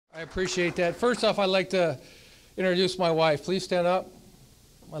I appreciate that. First off, I'd like to introduce my wife. Please stand up.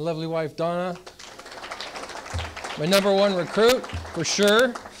 My lovely wife, Donna. My #1 recruit, for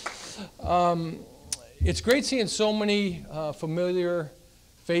sure. It's great seeing so many familiar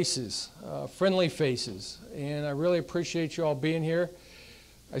faces, friendly faces, and I really appreciate you all being here.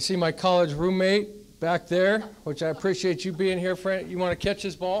 I see my college roommate back there, which I appreciate you being here, friend. You want to catch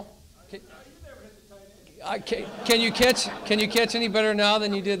this ball? Can you catch any better now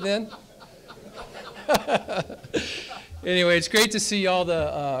than you did then? Anyway, it's great to see all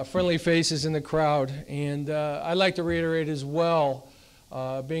the friendly faces in the crowd, and I'd like to reiterate as well,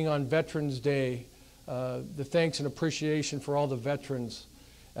 being on Veterans Day, the thanks and appreciation for all the veterans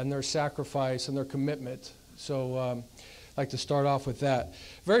and their sacrifice and their commitment. So I'd like to start off with that.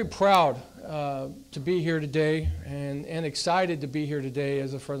 Very proud to be here today and excited to be here today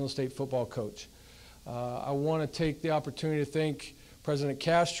as a Fresno State football coach. I want to take the opportunity to thank President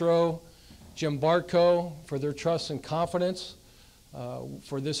Castro, Jim Bartko for their trust and confidence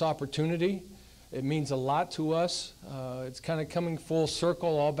for this opportunity. It means a lot to us. It's kind of coming full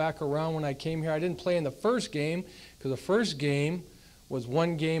circle all back around when I came here. I didn't play in the first game because the first game was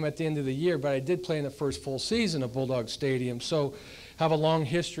one game at the end of the year, but I did play in the first full season of Bulldog Stadium, so have a long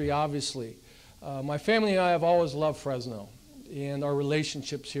history, obviously. My family and I have always loved Fresno and our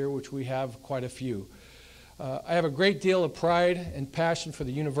relationships here, which we have quite a few. I have a great deal of pride and passion for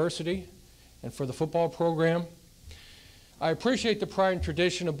the university and for the football program. I appreciate the pride and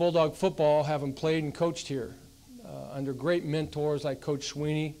tradition of Bulldog football, having played and coached here under great mentors like Coach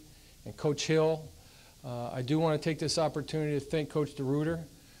Sweeney and Coach Hill. I do want to take this opportunity to thank Coach DeRuiter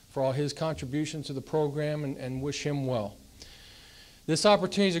for all his contributions to the program and wish him well. This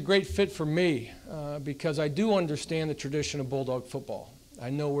opportunity is a great fit for me because I do understand the tradition of Bulldog football.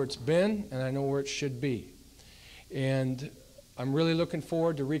 I know where it's been and I know where it should be. And I'm really looking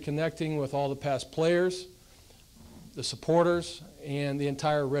forward to reconnecting with all the past players, the supporters, and the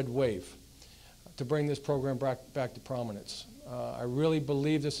entire Red Wave to bring this program back to prominence. I really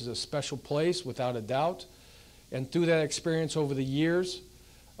believe this is a special place, without a doubt. And through that experience over the years,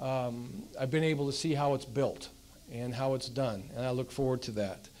 I've been able to see how it's built and how it's done, and I look forward to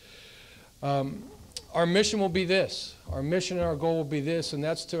that. Our mission will be this. Our mission and our goal will be this, and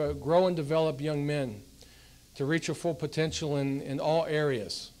that's to grow and develop young men to reach their full potential in all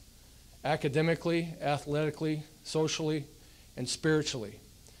areas, academically, athletically, socially, and spiritually,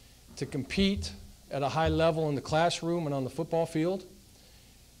 to compete at a high level in the classroom and on the football field,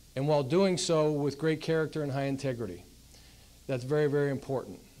 and while doing so with great character and high integrity. That's very, very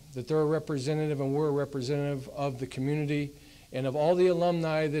important, that they're a representative and we're a representative of the community and of all the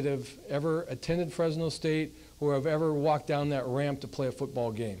alumni that have ever attended Fresno State or have ever walked down that ramp to play a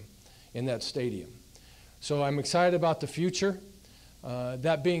football game in that stadium. So I'm excited about the future.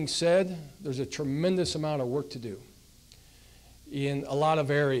 That being said, there's a tremendous amount of work to do in a lot of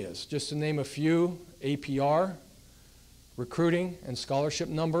areas. Just to name a few: APR, recruiting and scholarship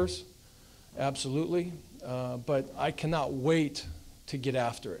numbers, absolutely. But I cannot wait to get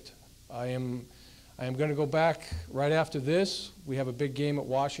after it. I am going to go back right after this. We have a big game at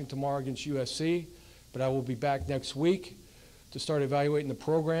Washington tomorrow against USC, but I will be back next week to start evaluating the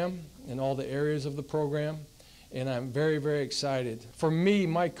program and all the areas of the program, and I'm very, very excited. For me,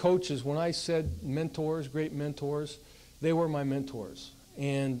 my coaches, when I said mentors, great mentors, they were my mentors,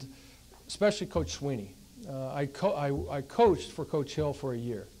 and especially Coach Sweeney. I coached for Coach Hill for a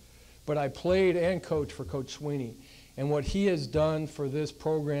year, but I played and coached for Coach Sweeney, and what he has done for this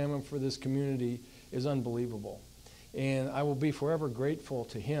program and for this community is unbelievable. And I will be forever grateful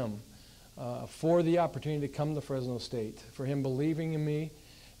to him for the opportunity to come to Fresno State, for him believing in me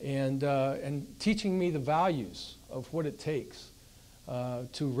and teaching me the values of what it takes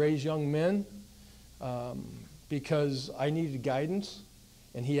to raise young men, because I needed guidance,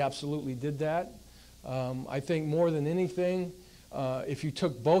 and he absolutely did that. I think more than anything, if you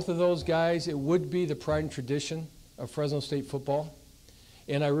took both of those guys, it would be the pride and tradition of Fresno State football.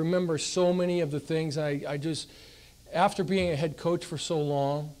 And I remember so many of the things. I just, after being a head coach for so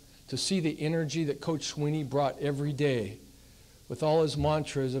long, to see the energy that Coach Sweeney brought every day with all his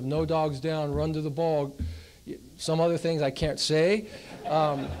mantras of no dogs down, run to the ball, some other things I can't say.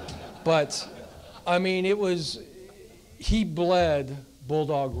 But, I mean, he bled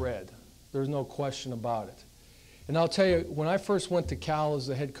Bulldog red. There's no question about it. And I'll tell you, when I first went to Cal as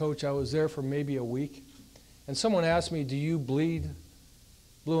the head coach, I was there for maybe a week. And someone asked me, do you bleed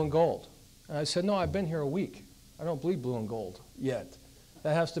blue and gold? And I said, no, I've been here a week. I don't bleed blue and gold yet.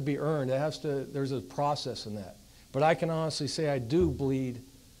 That has to be earned. There's a process in that. But I can honestly say I do bleed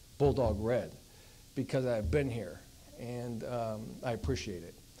Bulldog red because I've been here, and I appreciate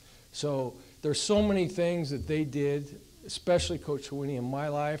it. So there's so many things that they did, especially Coach Winnie in my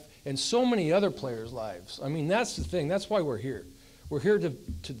life, and so many other players' lives. I mean, that's the thing. That's why we're here. We're here to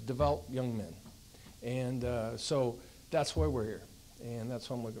develop young men. And so that's why we're here. And that's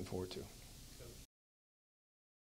what I'm looking forward to.